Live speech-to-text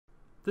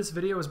This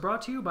video is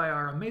brought to you by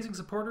our amazing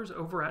supporters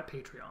over at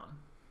Patreon.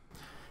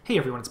 Hey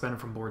everyone, it's Ben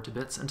from Board to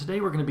Bits, and today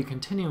we're going to be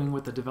continuing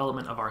with the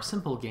development of our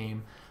simple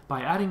game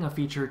by adding a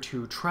feature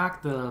to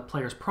track the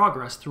player's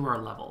progress through our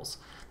levels.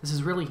 This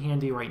is really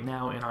handy right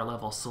now in our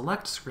level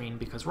select screen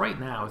because right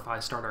now if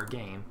I start our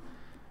game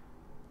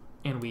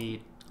and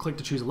we click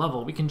to choose a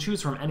level, we can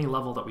choose from any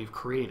level that we've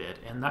created,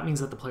 and that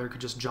means that the player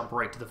could just jump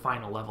right to the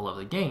final level of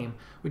the game,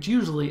 which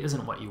usually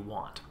isn't what you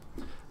want.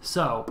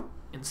 So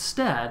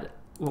instead,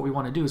 what we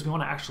want to do is we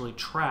want to actually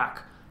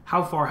track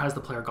how far has the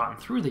player gotten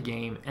through the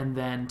game and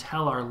then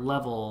tell our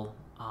level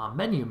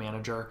menu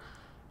manager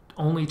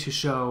only to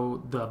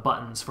show the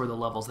buttons for the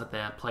levels that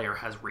the player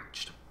has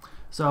reached.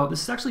 So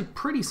this is actually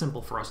pretty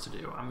simple for us to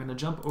do. I'm going to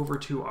jump over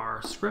to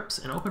our scripts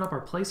and open up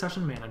our play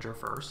session manager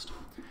first.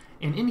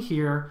 And in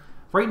here,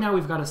 right now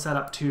we've got it set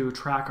up to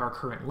track our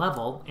current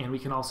level, and we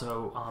can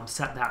also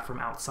set that from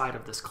outside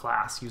of this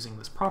class using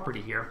this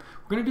property here.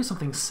 We're going to do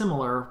something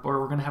similar, where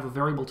we're going to have a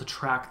variable to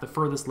track the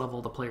furthest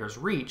level the player's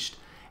reached,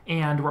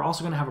 and we're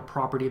also going to have a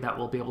property that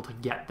will be able to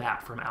get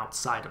that from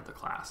outside of the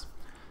class.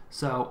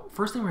 So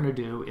first thing we're going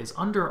to do is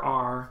under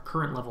our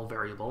current level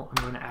variable,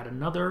 I'm going to add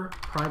another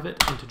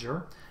private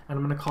integer, and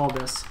I'm going to call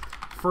this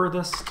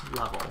furthest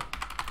level.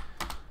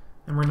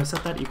 And we're going to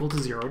set that equal to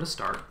 0 to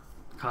start,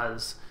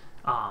 because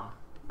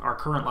our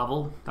current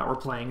level that we're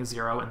playing is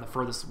 0, and the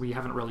furthest, we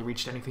haven't really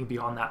reached anything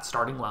beyond that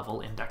starting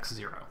level, index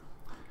 0.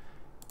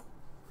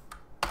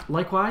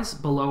 Likewise,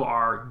 below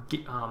our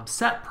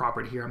set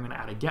property here, I'm going to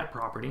add a get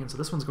property, and so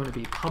this one's going to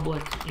be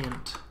public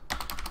int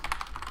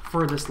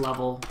furthest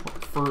level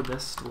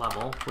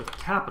with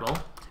capital,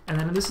 and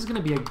then this is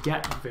going to be a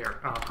get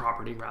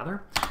property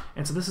rather,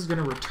 and so this is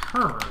going to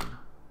return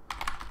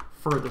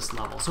furthest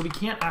level. So we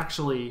can't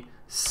actually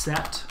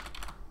set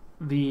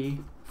the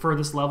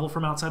furthest level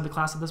from outside the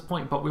class at this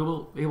point, but we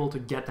will be able to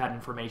get that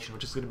information,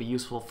 which is going to be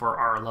useful for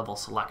our level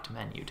select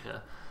menu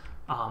to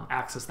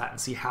access that and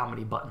see how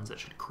many buttons it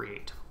should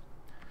create.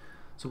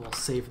 So we'll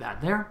save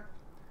that there.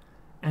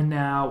 And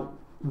now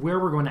where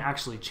we're going to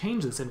actually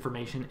change this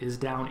information is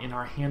down in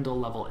our handle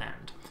level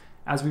end.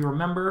 As we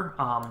remember,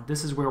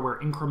 this is where we're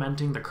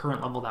incrementing the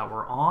current level that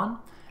we're on,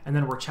 and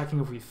then we're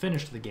checking if we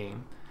finished the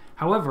game.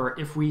 However,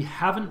 if we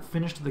haven't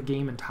finished the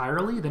game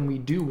entirely, then we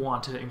do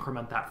want to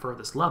increment that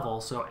furthest level.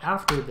 So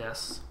after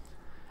this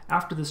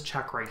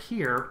check right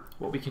here,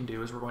 what we can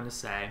do is we're going to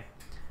say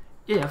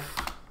if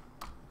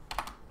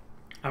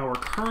our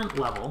current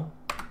level,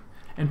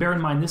 and bear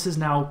in mind this is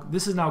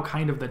now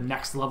kind of the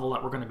next level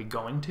that we're going to be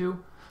going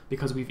to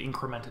because we've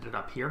incremented it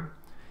up here.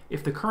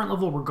 If the current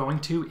level we're going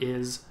to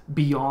is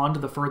beyond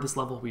the furthest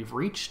level we've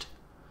reached,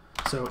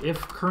 so if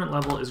current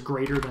level is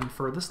greater than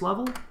furthest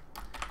level,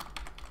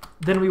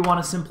 then we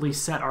want to simply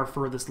set our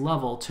furthest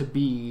level to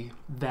be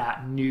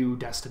that new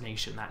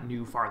destination, that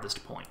new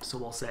farthest point. So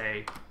we'll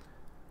say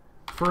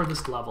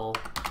furthest level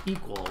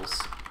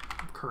equals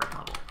current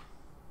level.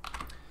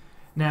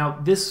 Now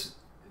this,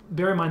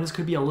 bear in mind, this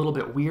could be a little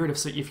bit weird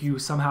if you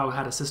somehow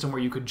had a system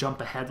where you could jump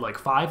ahead like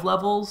 5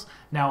 levels.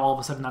 Now all of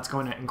a sudden that's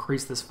going to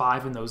increase this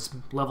 5, and those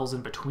levels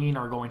in between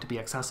are going to be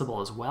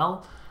accessible as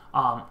well.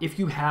 If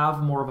you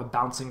have more of a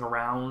bouncing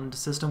around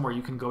system where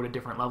you can go to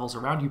different levels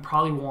around, you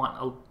probably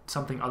want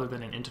something other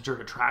than an integer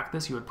to track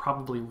this. You would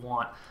probably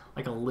want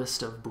like a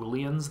list of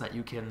booleans that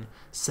you can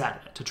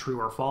set to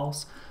true or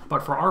false.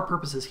 But for our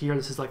purposes here,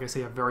 this is, like I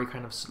say, a very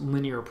kind of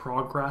linear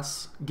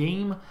progress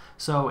game,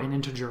 so an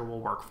integer will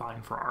work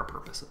fine for our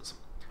purposes.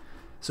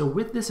 So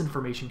with this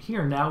information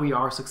here, now we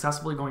are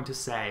successfully going to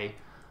say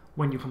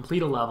when you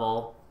complete a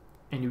level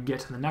and you get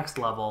to the next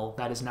level,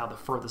 that is now the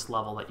furthest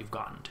level that you've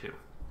gotten to.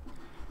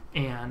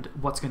 And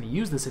what's going to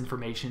use this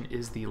information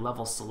is the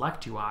level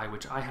select UI,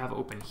 which I have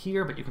open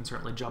here, but you can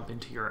certainly jump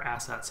into your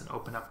assets and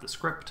open up the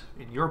script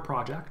in your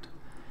project.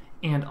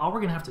 And all we're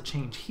going to have to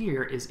change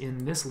here is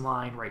in this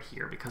line right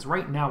here, because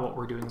right now what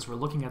we're doing is we're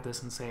looking at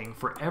this and saying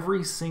for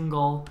every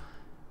single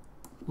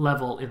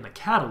level in the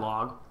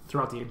catalog,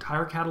 throughout the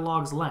entire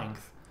catalog's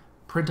length,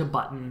 print a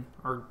button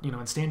or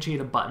instantiate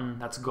a button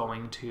that's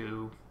going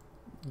to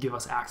give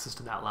us access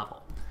to that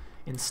level.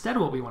 Instead,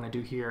 what we want to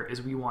do here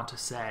is we want to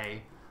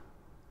say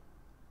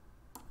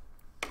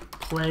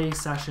play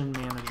session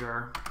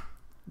manager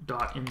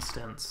dot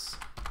instance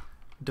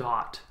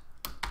dot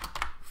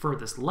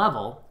furthest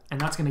level, and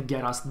that's going to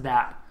get us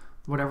that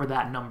whatever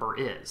that number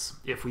is.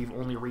 If we've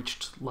only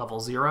reached level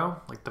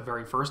 0, like the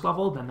very first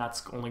level, then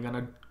that's only going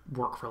to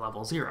work for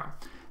level 0.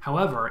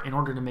 However, in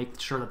order to make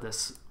sure that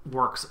this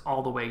works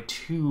all the way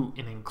to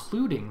and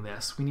including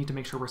this, we need to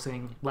make sure we're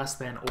saying less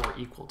than or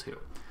equal to.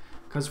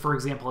 Because for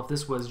example, if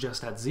this was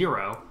just at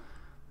 0,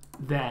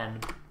 then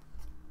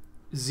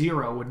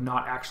 0 would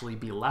not actually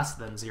be less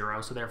than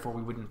 0, so therefore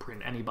we wouldn't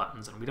print any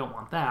buttons, and we don't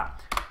want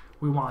that.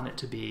 We want it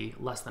to be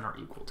less than or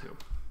equal to.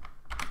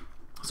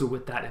 So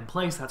with that in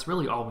place, that's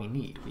really all we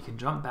need. We can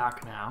jump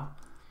back now,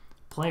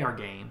 play our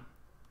game,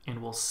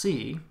 and we'll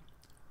see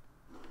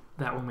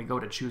that when we go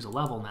to choose a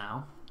level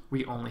now,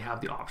 we only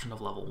have the option of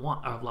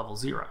level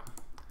 0.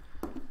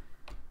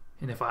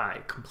 And if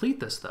I complete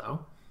this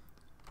though,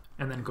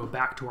 and then go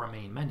back to our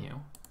main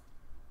menu,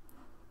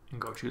 and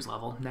go choose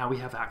level. Now we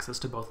have access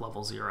to both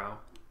level 0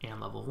 and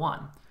level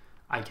 1.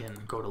 I can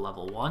go to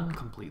level 1,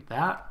 complete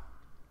that.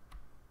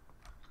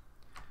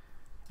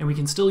 And we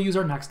can still use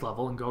our next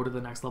level and go to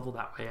the next level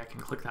that way. I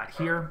can click that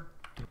here.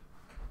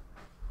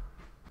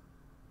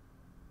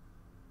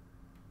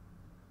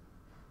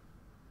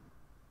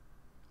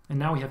 And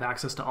now we have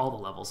access to all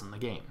the levels in the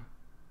game.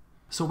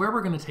 So where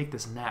we're going to take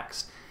this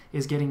next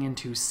is getting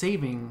into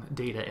saving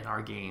data in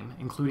our game,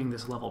 including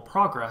this level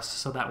progress,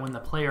 so that when the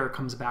player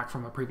comes back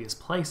from a previous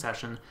play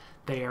session,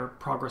 their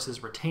progress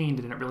is retained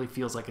and it really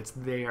feels like it's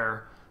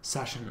their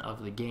session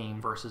of the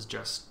game versus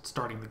just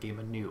starting the game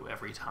anew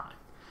every time.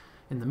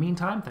 In the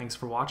meantime, thanks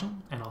for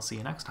watching, and I'll see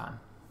you next time.